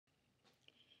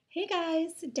Hey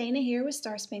guys, Dana here with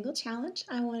Star Spangled Challenge.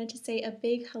 I wanted to say a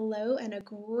big hello and a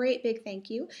great big thank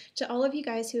you to all of you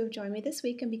guys who have joined me this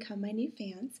week and become my new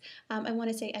fans. I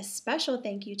want to say a special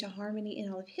thank you to Harmony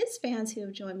and all of his fans who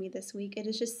have joined me this week. It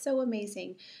is just so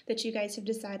amazing that you guys have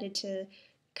decided to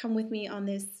come with me on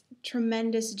this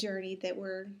tremendous journey that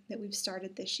we've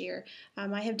started this year.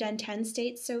 I have done 10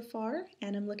 states so far,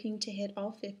 and I'm looking to hit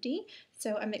all 50.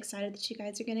 So I'm excited that you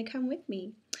guys are going to come with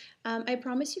me. I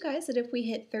promise you guys that if we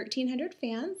hit 1,300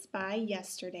 fans by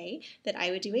yesterday, that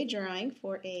I would do a drawing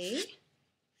for a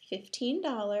 $15.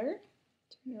 Turn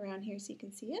it around here so you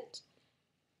can see it.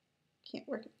 Can't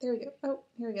work it. There we go. Oh,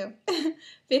 here we go.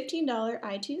 $15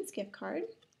 iTunes gift card.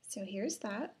 So here's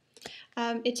that.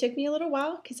 It took me a little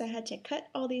while because I had to cut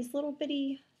all these little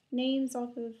bitty names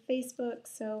off of Facebook.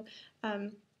 So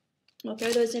we'll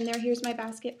throw those in there. Here's my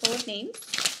basket full of names.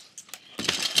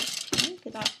 Okay,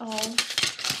 get that all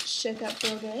shook up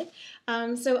real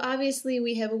good. So obviously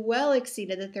we have well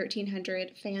exceeded the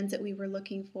 1,300 fans that we were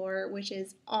looking for, which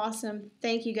is awesome.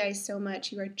 Thank you guys so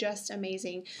much. You are just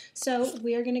amazing. So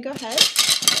we are going to go ahead,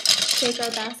 shake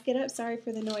our basket up. Sorry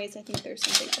for the noise. I think there's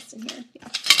something else in here. Yeah.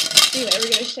 Anyway, we're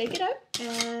going to shake it up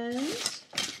and,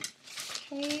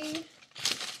 okay.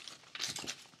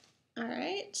 All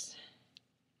right.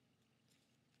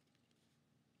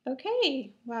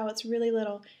 Okay. Wow, it's really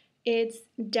little. It's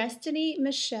Destiny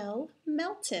Michelle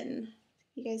Melton.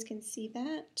 You guys can see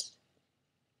that.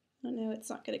 I don't know, it's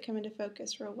not going to come into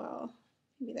focus real well.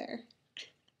 Maybe there.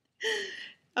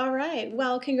 All right,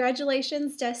 well,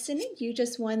 congratulations, Destiny. You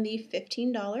just won the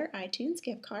 $15 iTunes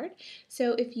gift card.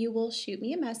 So if you will shoot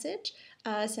me a message,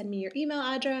 send me your email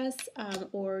address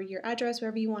or your address,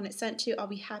 wherever you want it sent to, I'll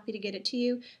be happy to get it to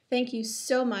you. Thank you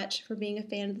so much for being a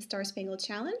fan of the Star Spangled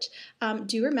Challenge.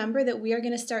 Do remember that we are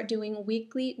going to start doing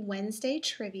weekly Wednesday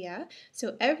trivia.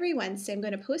 So every Wednesday, I'm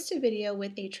going to post a video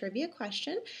with a trivia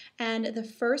question, and the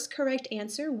first correct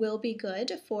answer will be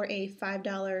good for a $5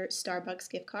 Starbucks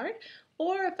gift card,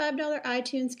 or a $5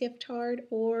 iTunes gift card,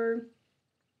 or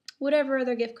whatever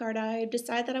other gift card I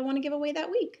decide that I want to give away that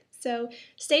week. So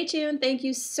stay tuned. Thank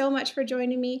you so much for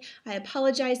joining me. I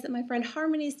apologize that my friend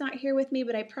Harmony is not here with me,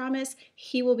 but I promise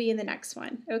he will be in the next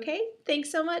one. Okay?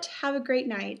 Thanks so much. Have a great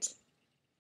night.